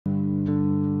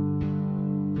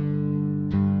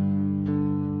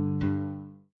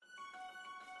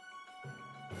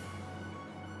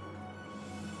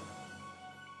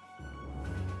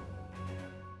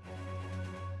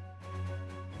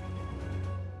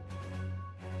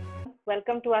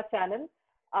Welcome to our channel.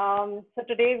 So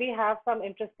today we have some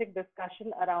interesting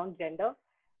discussion around gender.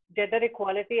 Gender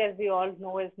equality, as we all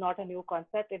know, is not a new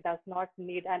concept. It does not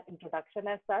need an introduction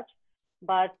as such.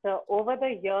 But over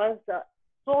the years,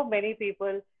 so many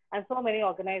people and so many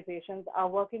organizations are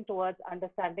working towards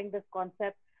understanding this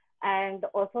concept and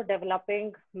also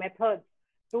developing methods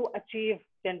to achieve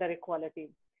gender equality.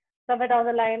 Somewhere down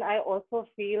the line, I also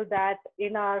feel that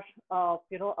in our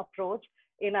approach,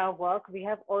 in our work, we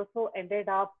have also ended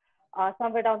up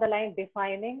somewhere down the line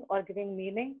defining or giving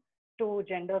meaning to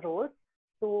gender roles,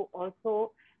 to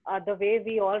also the way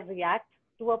we all react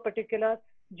to a particular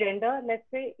gender, let's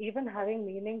say, even having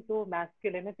meaning to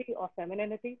masculinity or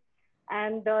femininity.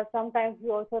 And sometimes we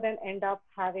also then end up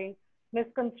having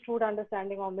misconstrued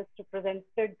understanding or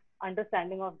misrepresented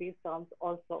understanding of these terms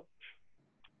also.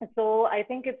 So I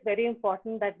think it's very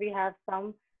important that we have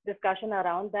some discussion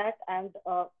around that, and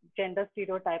gender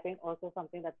stereotyping also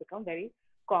something that's become very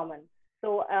common.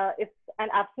 So it's an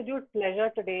absolute pleasure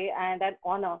today and an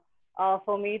honor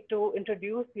for me to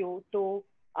introduce you to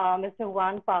Mr.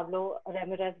 Juan Pablo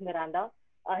Ramirez Miranda.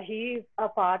 He's a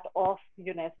part of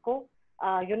UNESCO.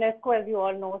 UNESCO, as you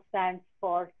all know, stands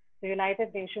for the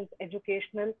United Nations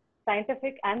Educational,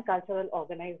 Scientific and Cultural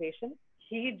Organization.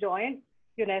 He joined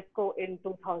UNESCO in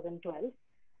 2012.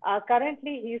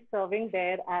 Currently, he's serving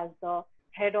there as the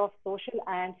head of social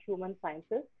and human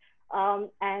sciences.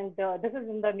 This is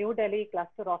in the New Delhi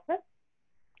cluster office.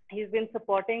 He's been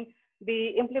supporting the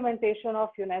implementation of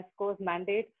UNESCO's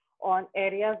mandate on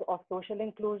areas of social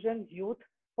inclusion, youth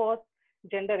sports,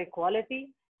 gender equality,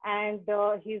 and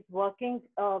he's working,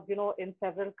 in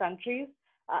several countries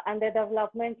and their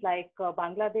development like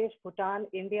Bangladesh, Bhutan,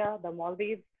 India, the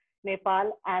Maldives,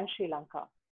 Nepal, and Sri Lanka.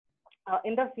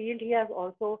 In the field, he has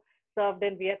also served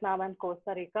in Vietnam and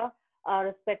Costa Rica,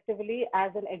 respectively,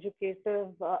 as an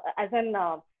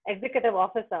executive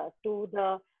officer to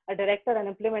the director and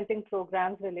implementing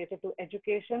programs related to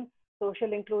education,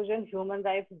 social inclusion, human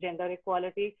rights, gender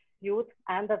equality, youth,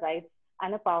 and the rights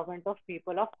and empowerment of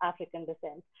people of African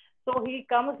descent. So he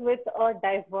comes with a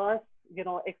diverse,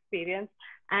 experience,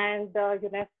 and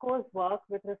UNESCO's work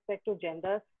with respect to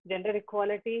gender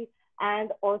equality,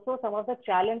 and also some of the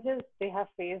challenges they have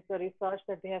faced, the research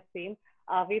that they have seen.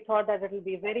 We thought that it will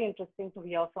be very interesting to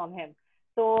hear from him.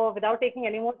 So without taking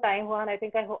any more time, Juan, I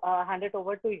think I hand it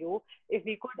over to you. If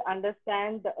we could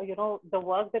understand, the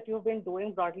work that you've been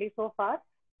doing broadly so far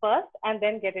first, and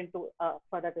then get into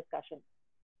further discussion.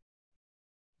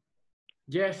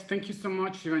 Yes, thank you so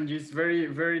much, Shivangi. It's very,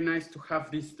 very nice to have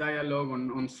this dialogue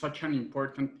on such an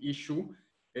important issue,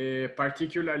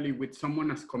 particularly with someone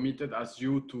as committed as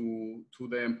you to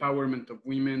the empowerment of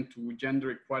women, to gender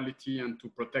equality, and to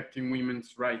protecting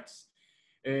women's rights.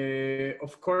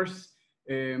 Of course,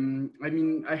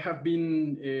 I have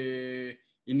been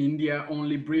in India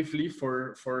only briefly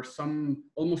for some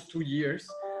almost 2 years,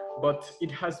 but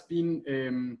it has been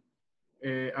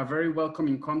a very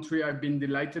welcoming country. I've been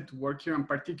delighted to work here, and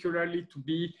particularly to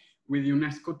be with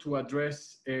UNESCO to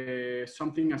address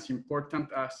something as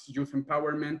important as youth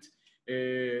empowerment,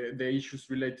 the issues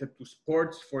related to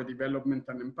sports for development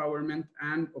and empowerment,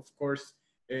 and of course,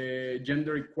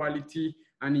 gender equality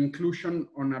and inclusion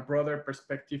on a broader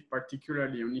perspective,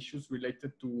 particularly on issues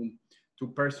related to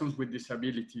persons with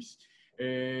disabilities.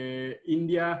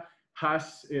 India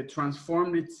has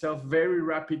transformed itself very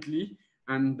rapidly,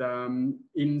 and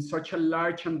in such a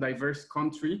large and diverse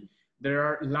country, there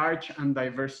are large and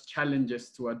diverse challenges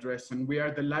to address. And we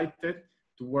are delighted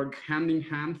to work hand in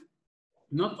hand,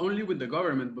 not only with the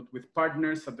government, but with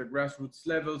partners at the grassroots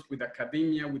levels, with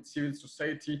academia, with civil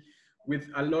society, with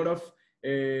a lot of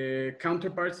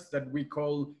counterparts that we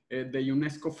call the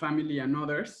UNESCO family and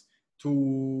others,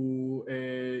 to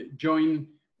join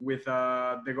with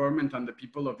the government and the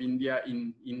people of India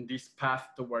in this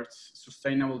path towards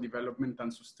sustainable development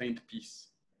and sustained peace.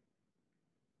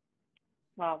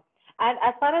 Wow. And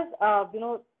as far as,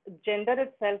 gender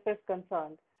itself is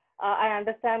concerned, I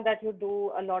understand that you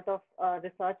do a lot of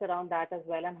research around that as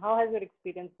well. And how has your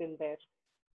experience been there?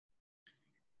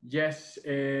 Yes,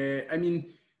 we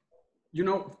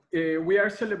are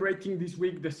celebrating this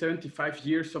week the 75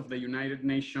 years of the United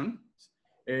Nations.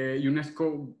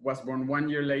 UNESCO was born 1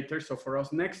 year later, so for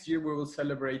us next year we will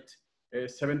celebrate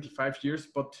 75 years.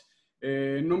 But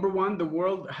number one, the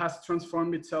world has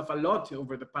transformed itself a lot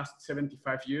over the past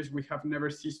 75 years. We have never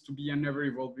ceased to be an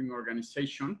ever-evolving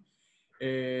organization.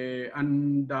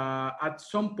 At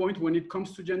some point, when it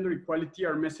comes to gender equality,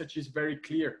 our message is very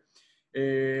clear.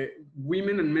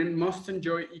 Women and men must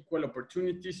enjoy equal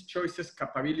opportunities, choices,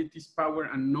 capabilities, power,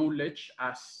 and knowledge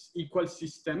as equal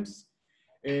systems.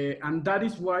 And that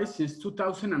is why since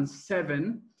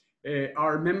 2007,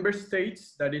 our member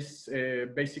states, that is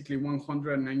basically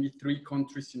 193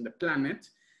 countries in the planet,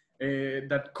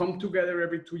 that come together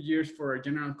every 2 years for a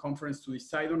general conference to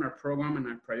decide on our program and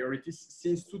our priorities.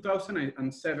 Since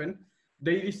 2007,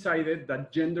 they decided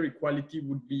that gender equality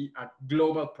would be a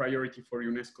global priority for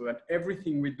UNESCO, that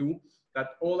everything we do,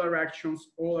 that all our actions,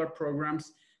 all our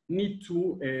programs need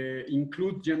to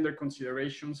include gender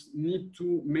considerations, need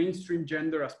to mainstream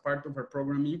gender as part of our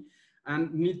programming,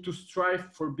 and need to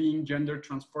strive for being gender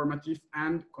transformative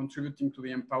and contributing to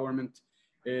the empowerment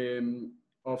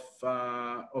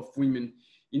of women.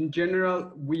 In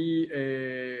general, we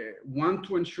want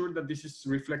to ensure that this is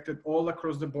reflected all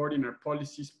across the board in our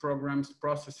policies, programs,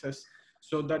 processes,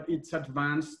 so that it's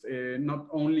advanced not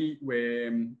only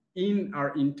in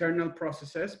our internal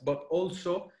processes, but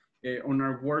also on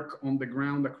our work on the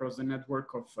ground across the network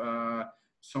of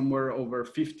somewhere over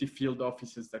 50 field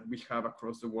offices that we have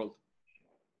across the world.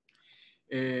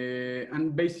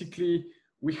 And basically,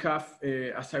 we have,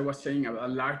 as I was saying, a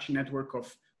large network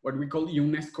of what we call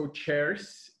UNESCO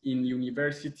chairs in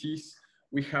universities.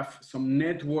 We have some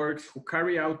networks who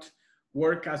carry out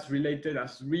work as related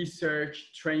as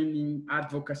research, training,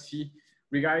 advocacy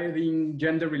regarding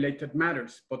gender-related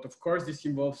matters. But of course, this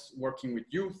involves working with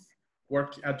youth,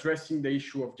 addressing the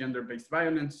issue of gender-based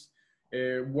violence,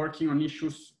 working on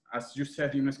issues, as you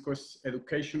said, UNESCO's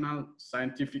educational,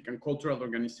 scientific, and cultural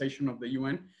organization of the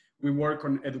UN. We work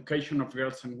on education of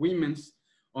girls and women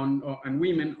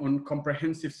on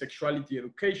comprehensive sexuality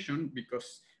education,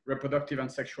 because reproductive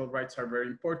and sexual rights are very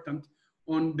important,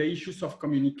 on the issues of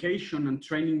communication and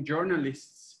training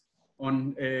journalists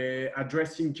on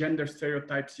addressing gender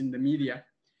stereotypes in the media,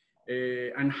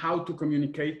 and how to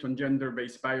communicate on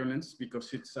gender-based violence,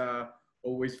 because it's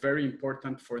always very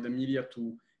important for the media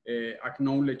to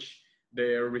acknowledge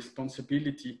their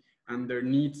responsibility and their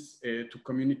needs to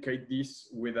communicate this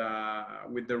with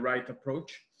the right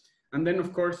approach. And then,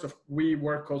 of course, we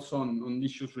work also on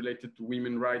issues related to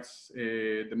women's rights,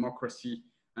 democracy,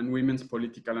 and women's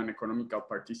political and economical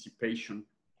participation,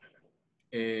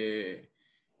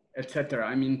 etc.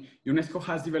 I mean, UNESCO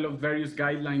has developed various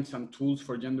guidelines and tools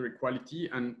for gender equality,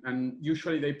 and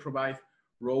usually they provide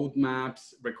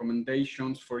roadmaps,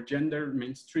 recommendations for gender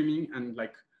mainstreaming, and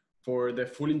like for the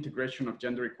full integration of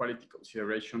gender equality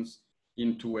considerations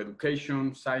into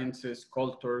education, sciences,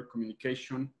 culture,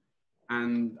 communication,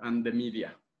 and the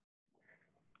media.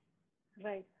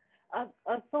 Right.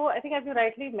 So I think, as you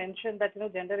rightly mentioned, that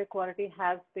gender equality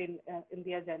has been in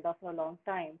the agenda for a long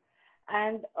time.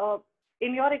 And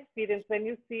in your experience, when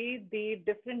you see the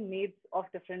different needs of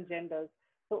different genders,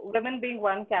 so women being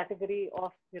one category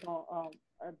of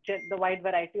the wide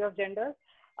variety of genders,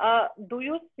 do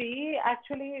you see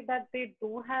actually that they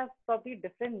do have probably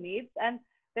different needs? And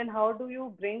then how do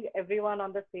you bring everyone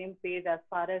on the same page as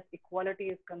far as equality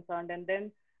is concerned? And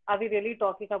then are we really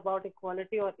talking about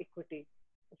equality or equity?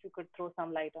 If you could throw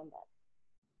some light on that.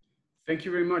 Thank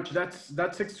you very much.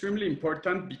 That's extremely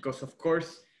important, because of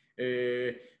course,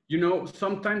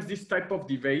 sometimes this type of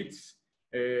debates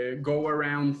go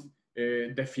around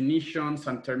definitions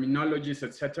and terminologies,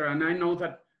 etc. And I know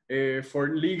that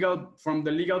from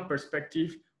the legal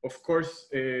perspective, of course,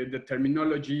 the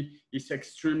terminology is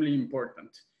extremely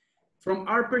important. From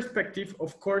our perspective,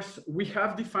 of course, we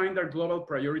have defined our global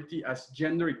priority as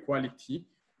gender equality,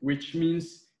 which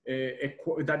means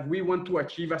that we want to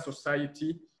achieve a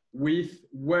society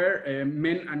where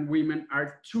men and women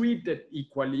are treated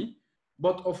equally.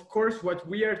 But of course, what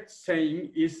we are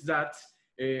saying is that,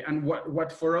 and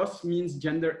what for us means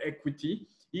gender equity,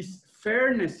 is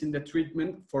fairness in the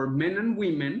treatment for men and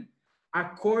women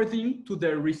according to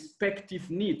their respective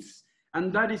needs.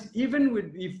 And that is even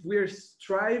if we're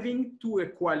striving to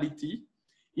equality,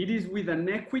 it is with an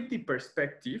equity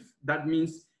perspective. That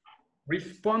means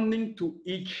responding to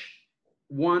each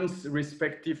one's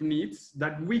respective needs,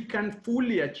 that we can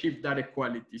fully achieve that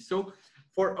equality. So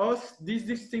for us, this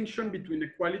distinction between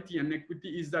equality and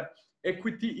equity is that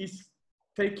equity is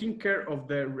taking care of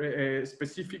the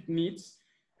specific needs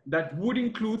that would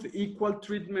include equal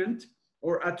treatment,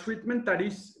 or a treatment that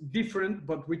is different,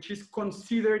 but which is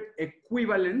considered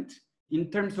equivalent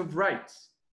in terms of rights,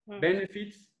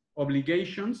 benefits,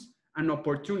 obligations, and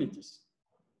opportunities.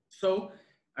 So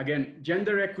again,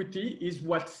 gender equity is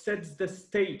what sets the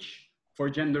stage for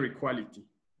gender equality.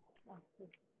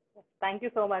 Thank you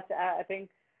so much. I think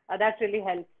that really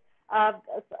helps.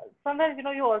 Somewhere,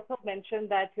 you also mentioned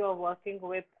that you're working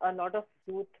with a lot of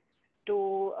youth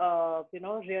to,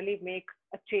 really make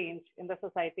a change in the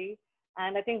society.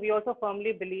 And I think we also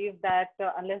firmly believe that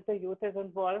unless the youth is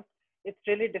involved, it's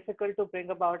really difficult to bring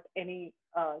about any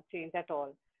change at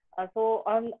all. So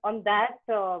on that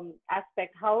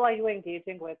aspect, how are you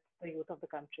engaging with the youth of the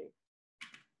country?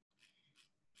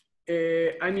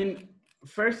 I mean,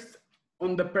 first,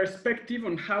 on the perspective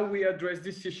on how we address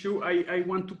this issue, I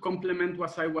want to complement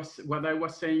what I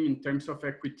was saying in terms of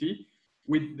equity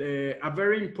with a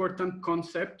very important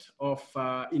concept of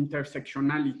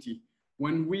intersectionality.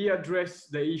 When we address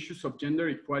the issues of gender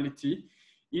equality,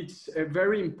 it's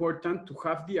very important to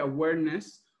have the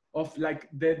awareness of like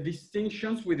the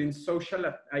distinctions within social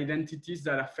identities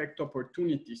that affect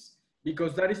opportunities,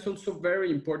 because that is also very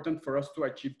important for us to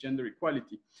achieve gender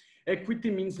equality. Equity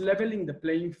means leveling the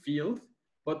playing field,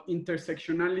 but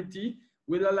intersectionality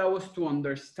will allow us to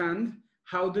understand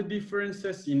how the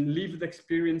differences in lived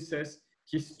experiences,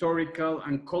 historical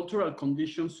and cultural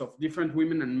conditions of different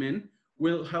women and men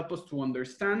will help us to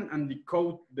understand and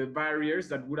decode the barriers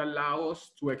that would allow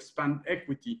us to expand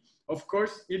equity. Of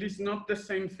course, it is not the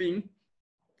same thing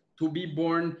to be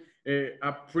born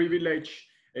a privileged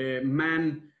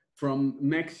man from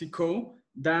Mexico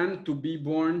than to be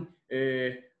born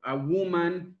a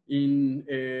woman in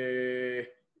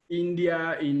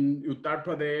India, in Uttar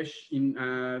Pradesh, in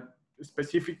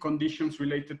specific conditions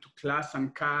related to class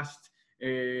and caste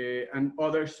and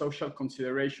other social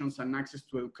considerations and access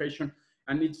to education.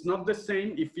 And it's not the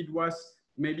same if it was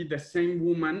maybe the same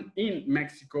woman in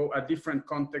Mexico, a different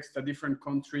context, a different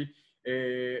country.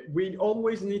 We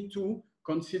always need to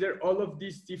consider all of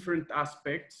these different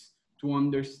aspects to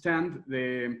understand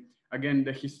again,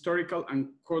 the historical and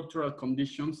cultural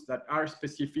conditions that are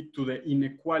specific to the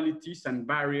inequalities and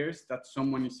barriers that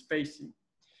someone is facing.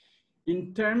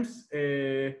 In terms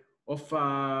of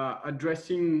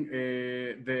addressing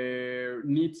the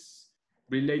needs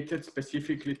related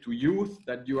specifically to youth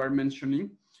that you are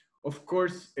mentioning, of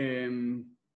course,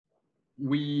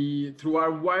 we, through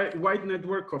our wide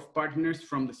network of partners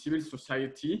from the civil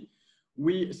society,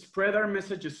 we spread our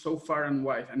messages so far and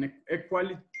wide, and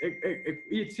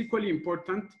it's equally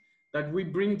important that we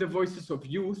bring the voices of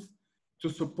youth to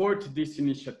support these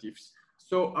initiatives.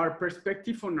 So our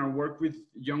perspective on our work with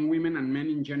young women and men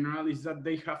in general is that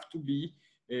they have to be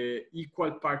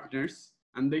equal partners,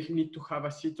 and they need to have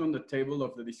a seat on the table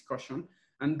of the discussion.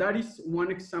 And that is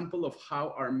one example of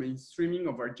how our mainstreaming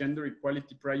of our gender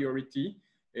equality priority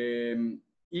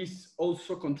is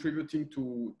also contributing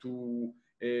to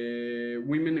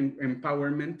women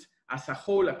empowerment as a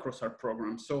whole across our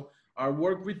program. So our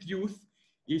work with youth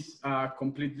is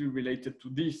completely related to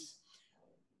this.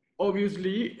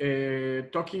 Obviously,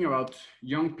 talking about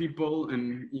young people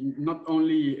and not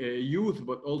only youth,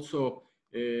 but also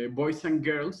boys and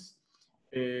girls,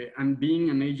 and being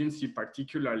an agency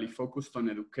particularly focused on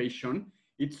education,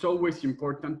 it's always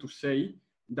important to say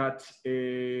that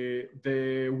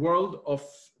the world of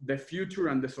the future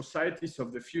and the societies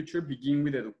of the future begin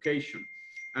with education.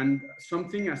 And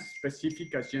something as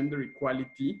specific as gender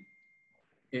equality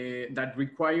that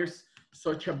requires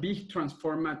such a big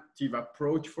transformative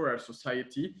approach for our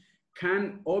society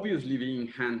can obviously be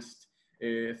enhanced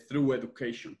through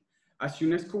education. As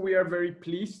UNESCO, we are very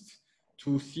pleased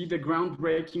to see the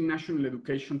groundbreaking National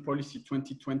Education Policy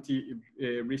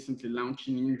 2020 recently launched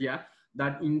in India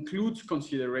that includes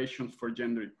considerations for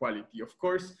gender equality. Of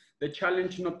course, the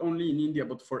challenge not only in India,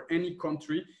 but for any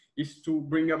country is to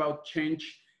bring about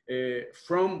change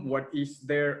from what is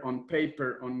there on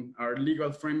paper, on our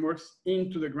legal frameworks,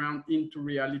 into the ground, into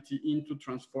reality, into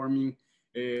transforming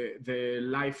the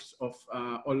lives of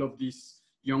all of these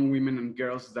young women and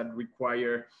girls that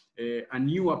require a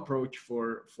new approach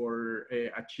for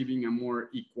achieving a more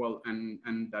equal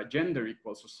and gender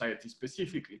equal society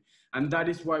specifically. And that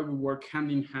is why we work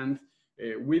hand in hand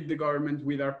with the government,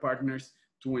 with our partners,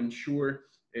 to ensure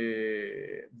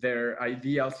their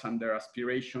ideals and their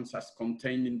aspirations as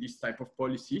contained in this type of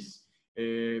policies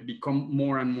become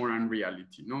more and more a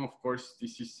reality. No, of course,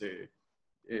 this is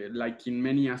like in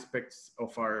many aspects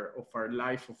of our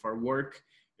life, of our work,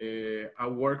 a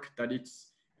work that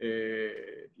it's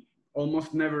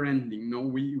almost never ending. No,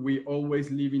 we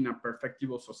always live in a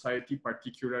perfectible society,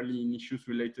 particularly in issues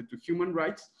related to human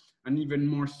rights, and even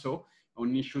more so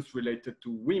on issues related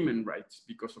to women's rights,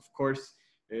 because of course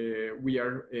we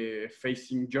are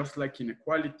facing, just like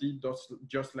inequality,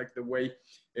 just like the way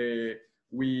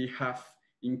we have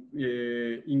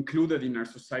included in our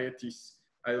societies,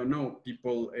 I don't know,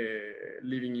 people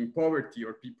living in poverty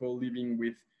or people living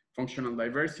with functional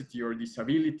diversity or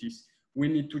disabilities. We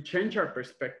need to change our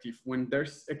perspective. When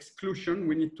there's exclusion,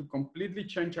 we need to completely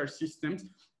change our systems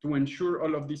to ensure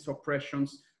all of these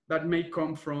oppressions that may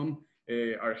come from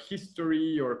our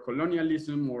history or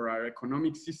colonialism or our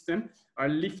economic system are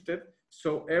lifted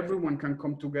so everyone can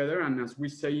come together. And as we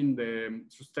say in the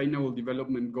Sustainable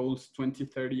Development Goals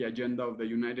 2030 agenda of the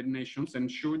United Nations,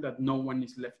 ensure that no one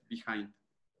is left behind.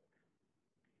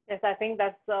 Yes, I think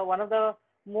that's one of the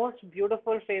most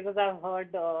beautiful phrases I've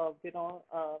heard,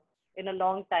 in a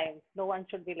long time. No one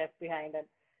should be left behind, and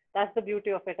that's the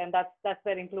beauty of it, and that's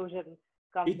where inclusion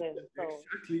comes in. So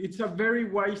exactly, it's a very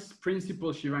wise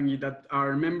principle, Shivangi, that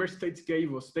our member states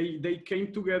gave us. They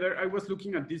came together. I was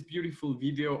looking at this beautiful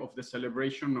video of the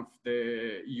celebration of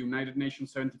the United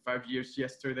Nations 75 years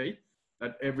yesterday,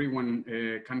 that everyone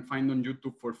can find on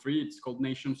YouTube for free. It's called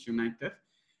Nations United.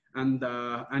 And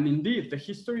indeed, the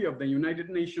history of the United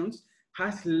Nations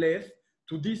has led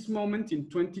to this moment in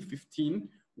 2015,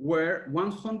 where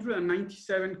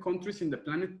 197 countries in the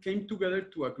planet came together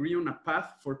to agree on a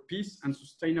path for peace and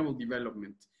sustainable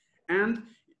development. And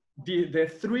the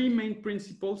three main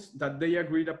principles that they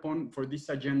agreed upon for this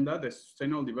agenda, the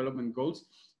Sustainable Development Goals,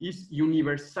 is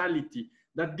universality,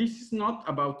 that this is not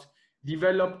about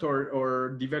developed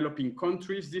or developing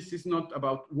countries. This is not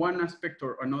about one aspect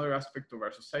or another aspect of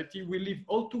our society. We live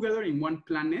all together in one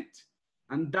planet,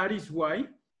 and that is why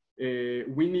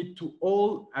we need to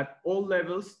at all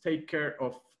levels take care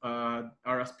of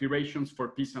our aspirations for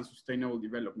peace and sustainable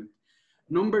development.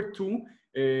 Number two,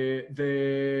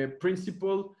 the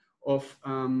principle of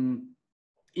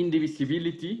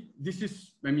indivisibility. This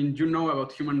is, I mean, you know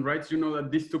about human rights, you know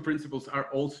that these two principles are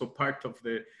also part of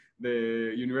the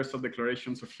Universal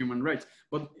Declarations of Human Rights.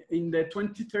 But in the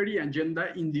 2030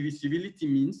 agenda, indivisibility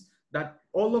means that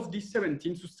all of these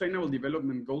 17 sustainable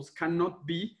development goals cannot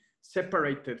be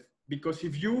separated, because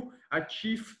if you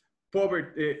achieve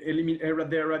poverty,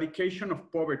 the eradication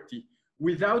of poverty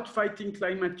without fighting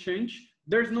climate change,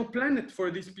 there's no planet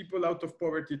for these people out of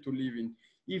poverty to live in.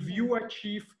 If you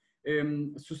achieve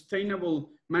sustainable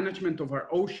management of our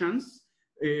oceans,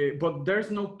 but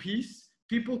there's no peace,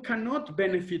 people cannot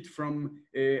benefit from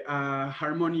a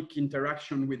harmonic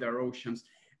interaction with our oceans.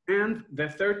 And the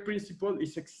third principle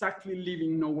is exactly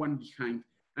leaving no one behind.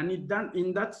 And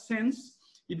in that sense,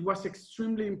 it was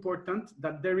extremely important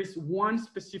that there is one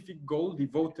specific goal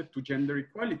devoted to gender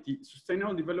equality.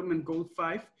 Sustainable Development Goal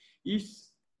 5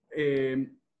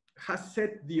 has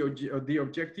set the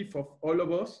objective of all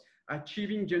of us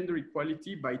achieving gender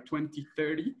equality by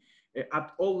 2030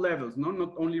 at all levels,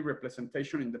 not only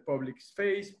representation in the public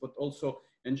space, but also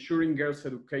ensuring girls'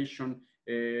 education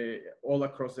all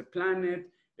across the planet,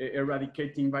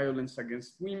 eradicating violence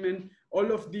against women,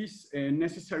 all of these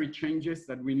necessary changes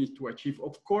that we need to achieve.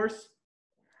 Of course,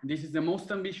 this is the most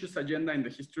ambitious agenda in the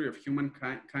history of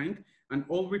humankind, and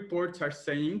all reports are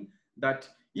saying that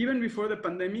even before the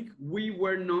pandemic, we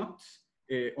were not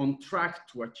on track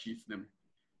to achieve them.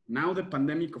 Now the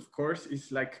pandemic, of course,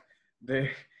 is like the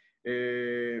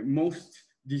most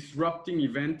disrupting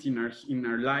event in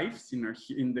our lives, in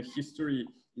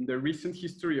the recent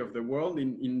history of the world,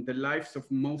 in the lives of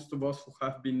most of us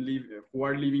who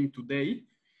are living today.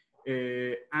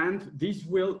 And this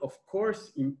will, of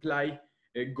course, imply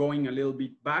going a little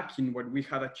bit back in what we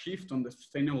had achieved on the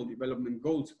Sustainable Development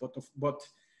Goals. But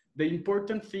the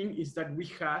important thing is that we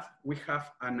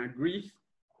have an agreed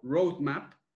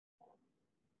roadmap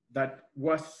that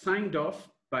was signed off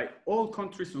by all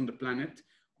countries on the planet.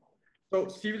 So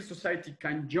civil society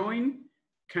can join,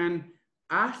 can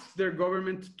ask their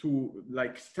government to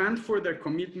stand for their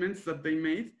commitments that they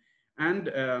made. And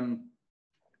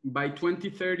by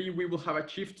 2030, we will have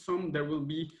achieved some. There will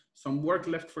be some work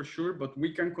left for sure, but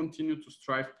we can continue to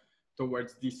strive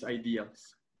towards these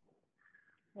ideals.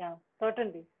 Yeah,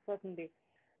 certainly.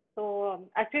 So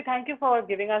actually, thank you for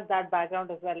giving us that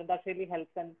background as well, and that really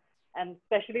helps. And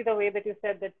especially the way that you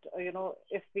said that,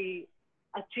 if we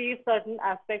achieve certain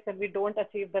aspects and we don't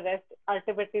achieve the rest,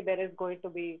 ultimately there is going to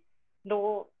be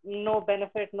no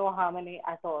benefit, no harmony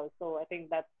at all. So I think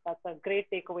that's a great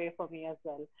takeaway for me as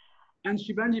well. And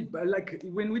Shivangi,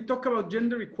 when we talk about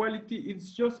gender equality,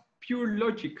 it's just pure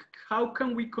logic. How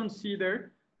can we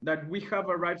consider that we have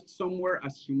arrived somewhere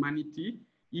as humanity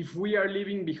if we are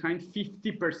leaving behind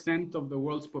 50% of the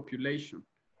world's population?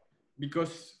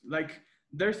 Because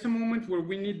there's a moment where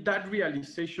we need that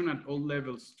realization at all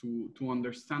levels to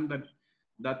understand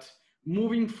that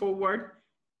moving forward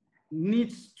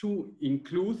needs to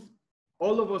include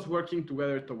all of us working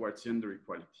together towards gender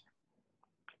equality.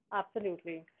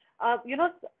 Absolutely.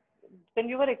 When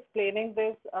you were explaining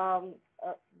this,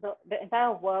 the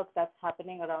entire work that's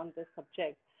happening around this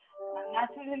subject,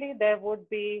 naturally there would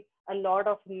be a lot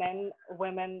of men,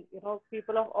 women,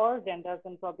 people of all genders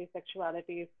and probably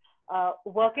sexualities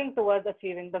working towards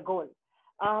achieving the goal.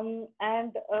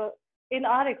 And in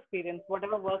our experience,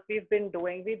 whatever work we've been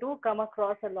doing, we do come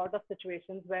across a lot of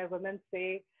situations where women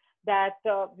say that,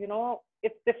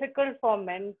 it's difficult for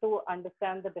men to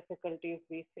understand the difficulties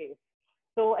we face.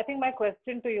 So I think my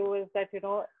question to you is that,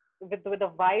 with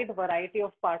a wide variety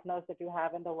of partners that you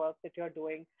have in the work that you're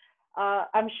doing,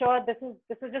 I'm sure this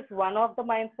is just one of the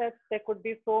mindsets. There could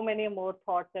be so many more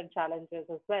thoughts and challenges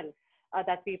as well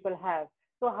that people have.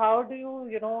 So how do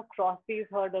you, cross these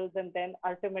hurdles and then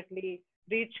ultimately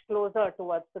reach closer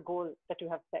towards the goal that you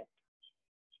have set?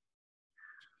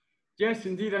 Yes,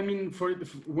 indeed. I mean,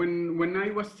 when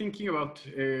I was thinking about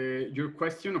your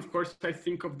question, of course, I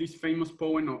think of this famous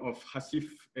poem of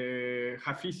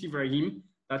Hafiz Ibrahim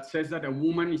that says that a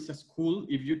woman is a school.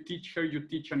 If you teach her, you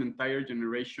teach an entire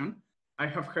generation. I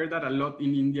have heard that a lot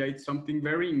in India. It's something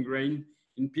very ingrained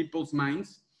in people's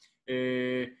minds.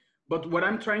 But what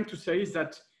I'm trying to say is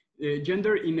that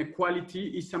gender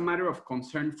inequality is a matter of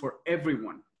concern for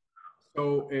everyone.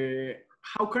 So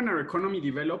how can our economy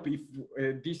develop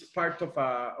if this part of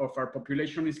our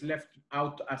population is left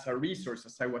out as a resource,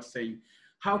 as I was saying?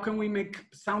 How can we make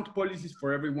sound policies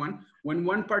for everyone when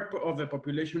one part of the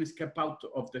population is kept out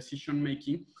of decision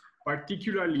making,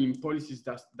 particularly in policies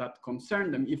that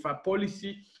concern them? If a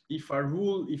policy, if a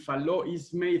rule, if a law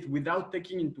is made without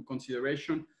taking into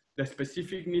consideration the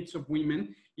specific needs of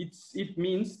women, it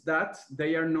means that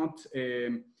they are not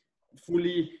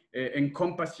fully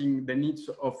encompassing the needs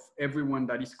of everyone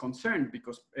that is concerned,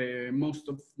 because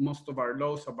most of our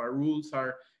laws, of our rules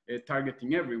are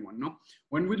targeting everyone. No?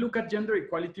 When we look at gender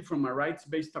equality from a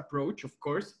rights-based approach, of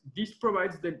course, this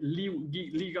provides the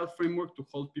legal framework to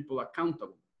hold people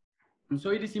accountable. And so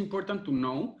it is important to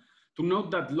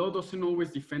note that law doesn't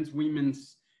always defend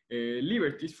women's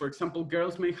liberties. For example,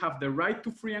 girls may have the right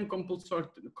to free and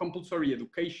compulsory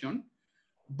education,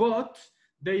 but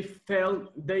they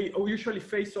usually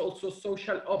face also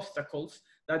social obstacles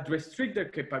that restrict their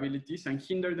capabilities and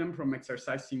hinder them from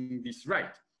exercising this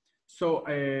right. So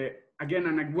again,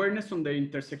 an awareness on the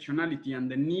intersectionality and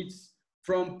the needs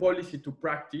from policy to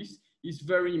practice is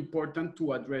very important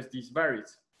to address these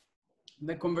barriers.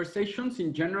 The conversations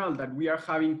in general that we are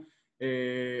having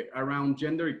around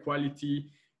gender equality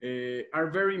are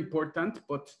very important,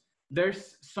 but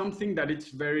there's something that it's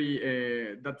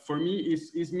very, that for me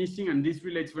is missing, and this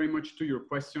relates very much to your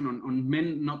question on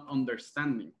men not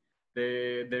understanding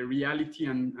the reality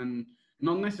and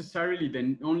not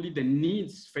necessarily only the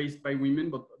needs faced by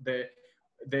women, but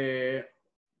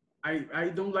I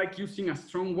don't like using a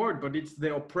strong word, but it's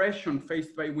the oppression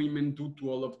faced by women due to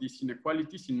all of these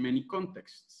inequalities in many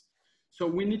contexts. So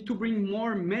we need to bring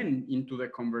more men into the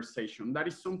conversation. That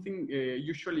is something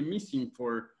usually missing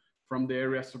from the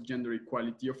areas of gender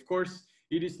equality. Of course,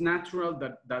 it is natural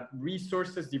that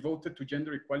resources devoted to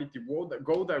gender equality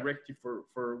go directly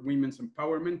for women's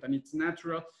empowerment, and it's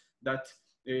natural that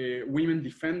women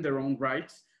defend their own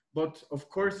rights. But of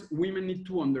course, women need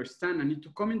to understand and need to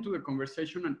come into the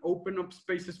conversation and open up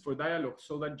spaces for dialogue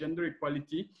so that gender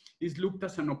equality is looked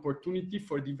as an opportunity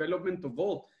for development of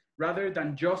all, rather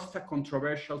than just a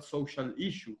controversial social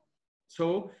issue.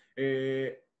 So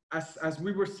as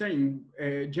we were saying,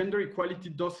 gender equality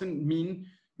doesn't mean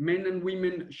men and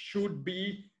women should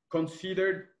be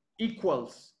considered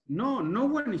equals. No, no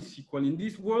one is equal. In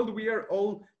this world, we are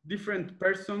all different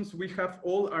persons. We have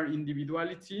all our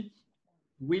individuality.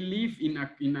 We live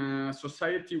in a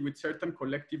society with certain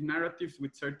collective narratives,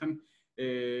 with certain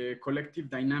collective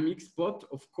dynamics. But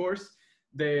of course,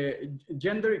 the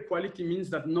gender equality means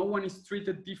that no one is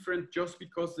treated different just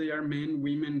because they are men,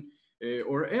 women,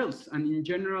 or else. And in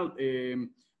general,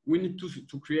 we need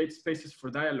to create spaces for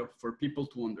dialogue for people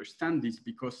to understand this,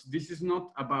 because this is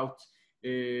not about,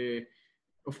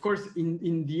 of course,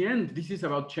 in the end, this is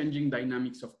about changing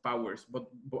dynamics of power,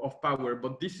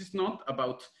 but this is not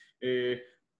about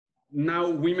now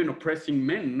women oppressing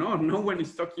men. No, no one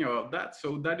is talking about that.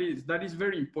 So that is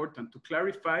very important to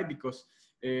clarify, because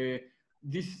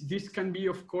this can be,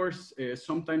 of course,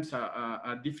 sometimes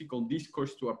a difficult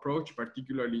discourse to approach,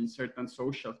 particularly in certain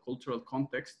social, cultural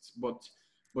contexts. But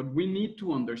we need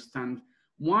to understand,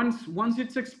 once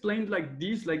it's explained like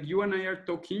this, like you and I are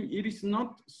talking, it is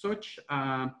not such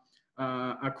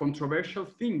a controversial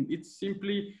thing. It's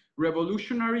simply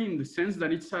revolutionary in the sense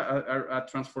that it's a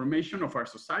transformation of our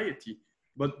society.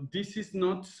 But this is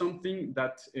not something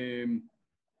that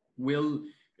will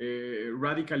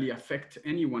radically affect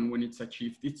anyone when it's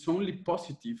achieved. It's only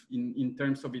positive in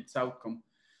terms of its outcome.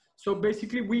 So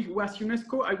basically, we, as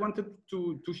UNESCO, I wanted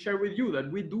to share with you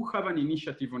that we do have an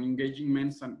initiative on engaging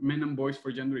men and boys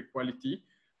for gender equality,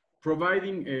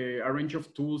 providing a range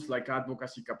of tools like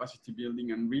advocacy, capacity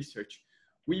building, and research.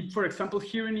 We, for example,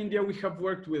 here in India, we have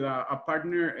worked with a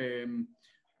partner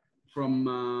from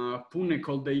Pune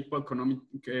called the Equal Economic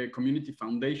Community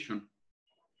Foundation,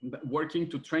 working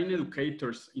to train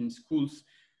educators in schools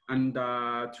and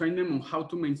train them on how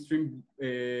to mainstream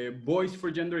voice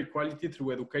for gender equality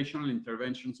through educational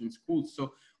interventions in schools.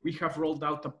 So we have rolled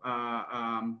out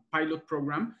a pilot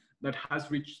program that has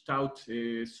reached out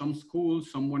some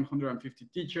schools, some 150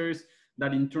 teachers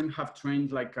that in turn have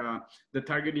trained like, the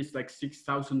target is like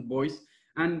 6,000 boys.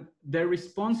 And their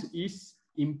response is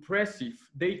impressive.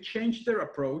 They changed their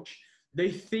approach.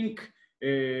 They think,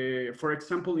 for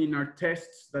example, in our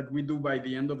tests that we do by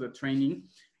the end of the training,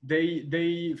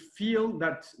 they feel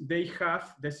that they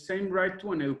have the same right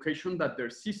to an education that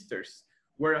their sisters.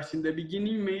 Whereas in the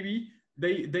beginning, maybe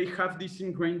they have this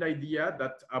ingrained idea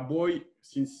that a boy,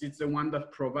 since it's the one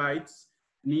that provides,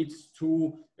 needs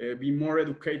to be more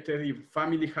educated. If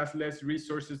family has less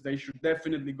resources, they should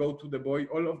definitely go to the boy.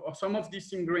 Some of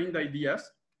these ingrained ideas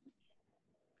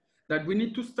that we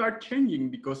need to start changing,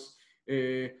 because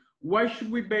why should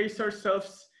we base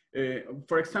ourselves,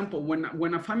 for example,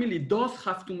 when a family does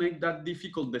have to make that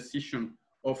difficult decision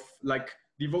of like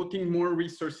devoting more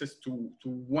resources to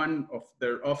one of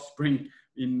their offspring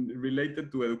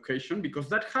related to education, because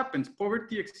that happens,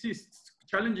 poverty exists,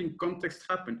 challenging contexts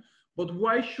happen. But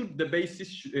why should the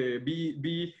basis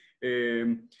be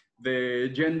the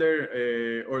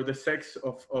gender or the sex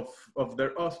of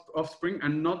their offspring,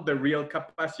 and not the real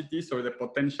capacities or the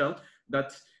potential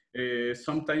that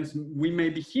sometimes we may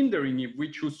be hindering if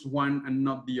we choose one and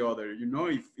not the other? You know,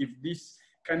 if this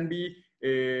can be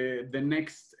the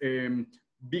next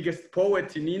biggest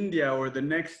poet in India, or the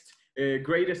next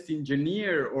greatest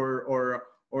engineer,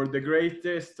 or the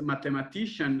greatest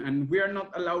mathematician, and we are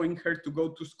not allowing her to go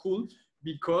to school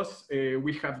because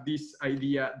we have this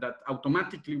idea that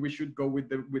automatically we should go with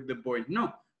the boy.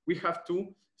 No, we have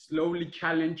to slowly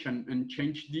challenge and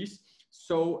change this.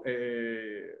 So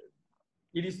it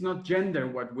is not gender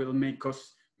what will make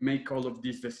us make all of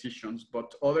these decisions,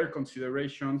 but other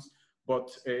considerations, but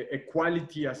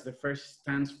equality as the first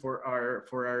stance for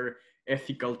our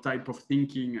ethical type of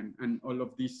thinking, and all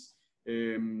of these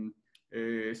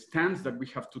stance that we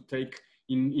have to take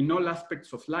in all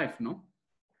aspects of life, no?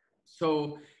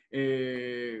 So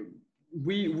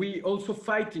we also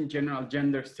fight in general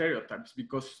gender stereotypes,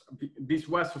 because this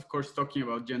was, of course, talking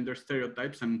about gender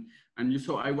stereotypes, and you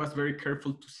saw I was very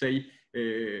careful to say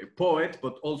poet,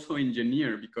 but also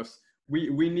engineer, because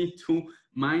we need to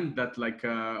mind that, like,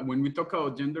 when we talk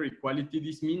about gender equality,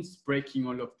 this means breaking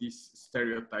all of these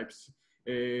stereotypes.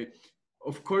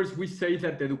 Of course, we say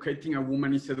that educating a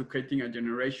woman is educating a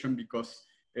generation, because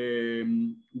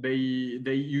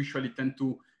they usually tend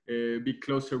to be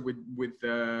closer with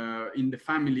in the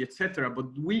family, etc.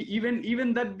 But we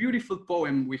even that beautiful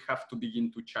poem we have to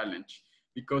begin to challenge,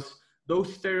 because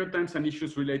those stereotypes and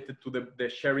issues related to the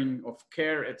sharing of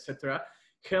care, etc.,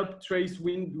 help trace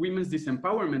women's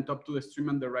disempowerment up to the stream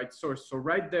and the right source. So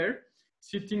right there,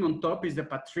 sitting on top is the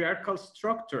patriarchal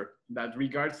structure that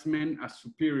regards men as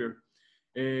superior.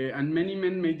 And many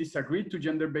men may disagree to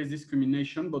gender-based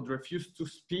discrimination, but refuse to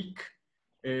speak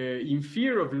in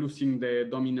fear of losing the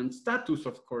dominant status,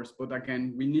 of course. But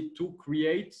again, we need to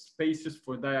create spaces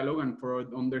for dialogue and for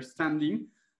understanding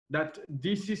that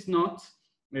this is not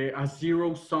a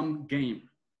zero-sum game.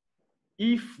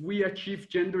 If we achieve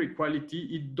gender equality,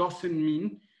 it doesn't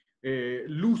mean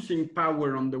losing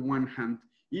power on the one hand.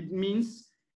 It means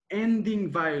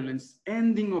ending violence,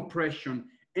 ending oppression,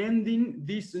 ending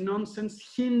this nonsense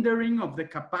hindering of the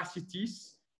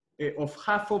capacities of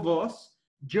half of us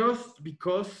just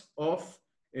because of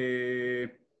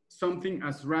something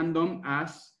as random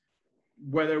as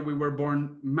whether we were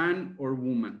born man or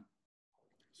woman,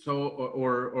 so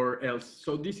or else.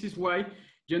 So this is why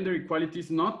gender equality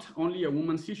is not only a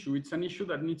woman's issue. It's an issue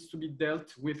that needs to be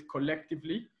dealt with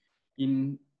collectively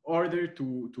in order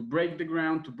to break the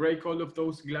ground, to break all of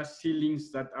those glass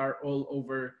ceilings that are all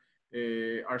over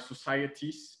our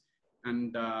societies,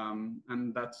 and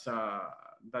that's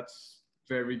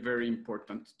very, very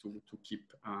important to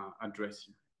keep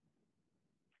addressing.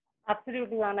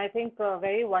 Absolutely, Juan. I think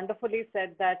very wonderfully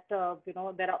said that, you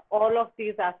know, there are all of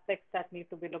these aspects that need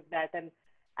to be looked at. And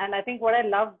I think what I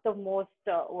loved the most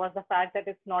was the fact that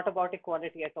it's not about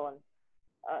equality at all.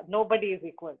 Nobody is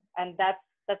equal. And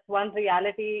that's one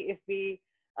reality if we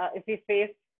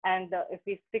face and if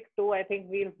we stick to, I think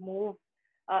we'll move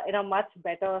in a much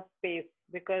better space,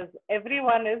 because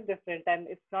everyone is different, and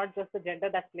it's not just the gender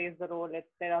that plays the role.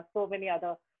 There are so many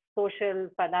other social,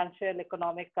 financial,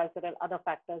 economic, cultural, other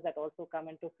factors that also come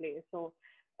into play. So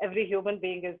every human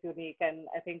being is unique, and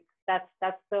I think that's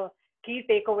the key key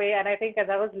takeaway. And I think as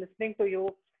I was listening to you,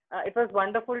 it was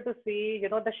wonderful to see,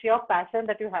 the sheer passion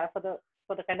that you have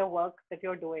for the kind of work that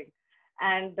you're doing.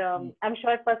 And I'm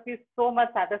sure it must be so much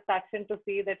satisfaction to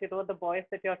see that, the boys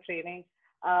that you're training,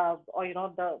 or,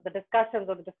 the discussions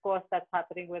or the discourse that's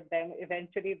happening with them,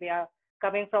 eventually they are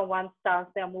coming from one stance,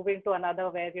 they are moving to another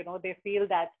where, they feel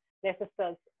that their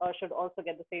sisters should also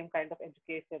get the same kind of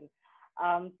education.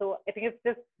 So I think it's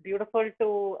just beautiful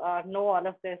to know all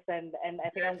of this. And I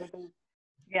think I'm going to,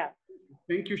 yeah.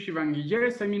 Thank you, Shivangi.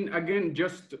 Yes, I mean, again,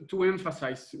 just to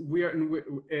emphasize, we are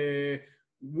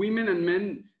women and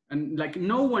men, and like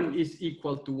no one is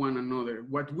equal to one another.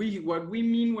 What we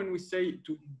mean when we say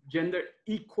to gender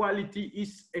equality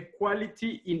is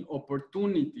equality in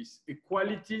opportunities,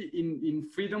 equality in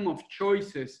freedom of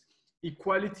choices,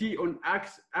 equality on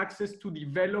access to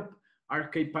develop our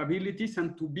capabilities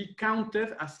and to be counted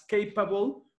as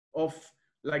capable of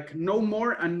like no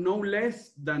more and no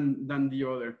less than the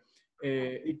other.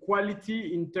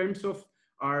 Equality in terms of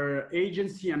our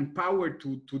agency and power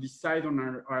to decide on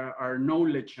our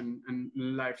knowledge and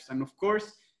lives. And of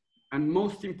course, and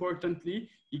most importantly,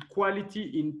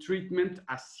 equality in treatment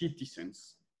as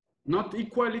citizens. Not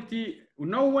equality,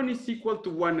 no one is equal to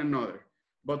one another,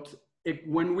 but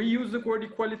when we use the word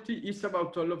equality, it's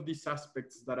about all of these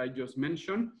aspects that I just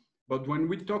mentioned. But when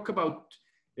we talk about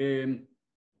the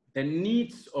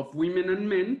needs of women and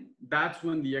men, that's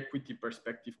when the equity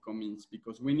perspective comes in,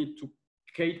 because we need to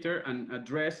cater and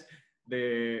address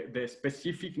the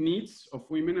specific needs of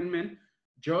women and men,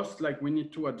 just like we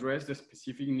need to address the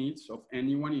specific needs of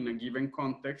anyone in a given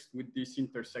context with this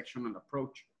intersectional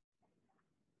approach.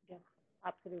 Yeah,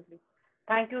 absolutely.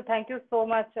 Thank you so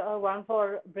much, Juan,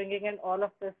 for bringing in all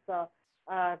of this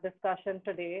discussion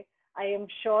today. I am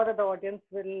sure that the audience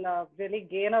will really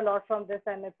gain a lot from this,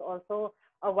 and it's also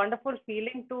a wonderful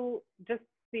feeling to just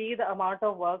see the amount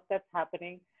of work that's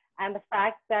happening and the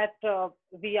fact that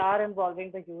we are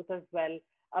involving the youth as well,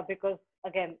 because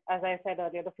again, as I said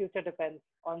earlier, the future depends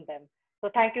on them.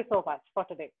 So thank you so much for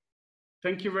today.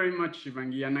 Thank you very much,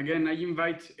 Shivangi. And again, I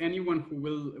invite anyone who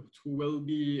will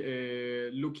be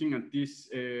looking at this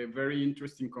very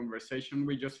interesting conversation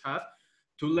we just had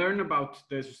to learn about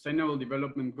the Sustainable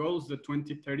Development Goals, the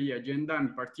 2030 Agenda,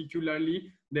 and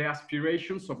particularly the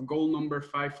aspirations of goal number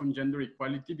 5 on gender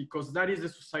equality, because that is the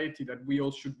society that we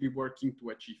all should be working to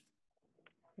achieve.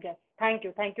 Yes, thank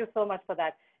you. Thank you so much for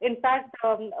that. In fact,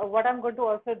 what I'm going to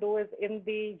also do is in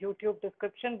the YouTube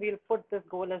description, we'll put this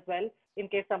goal as well, in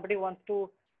case somebody wants to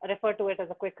refer to it as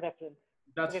a quick reference.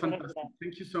 That's fantastic.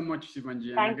 Thank you so much,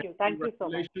 Shivangi. Thank you so much.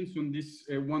 Congratulations on this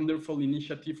wonderful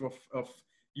initiative of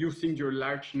using your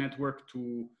large network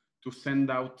to send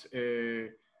out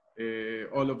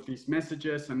all of these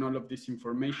messages and all of this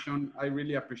information. I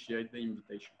really appreciate the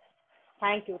invitation.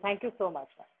 Thank you so much.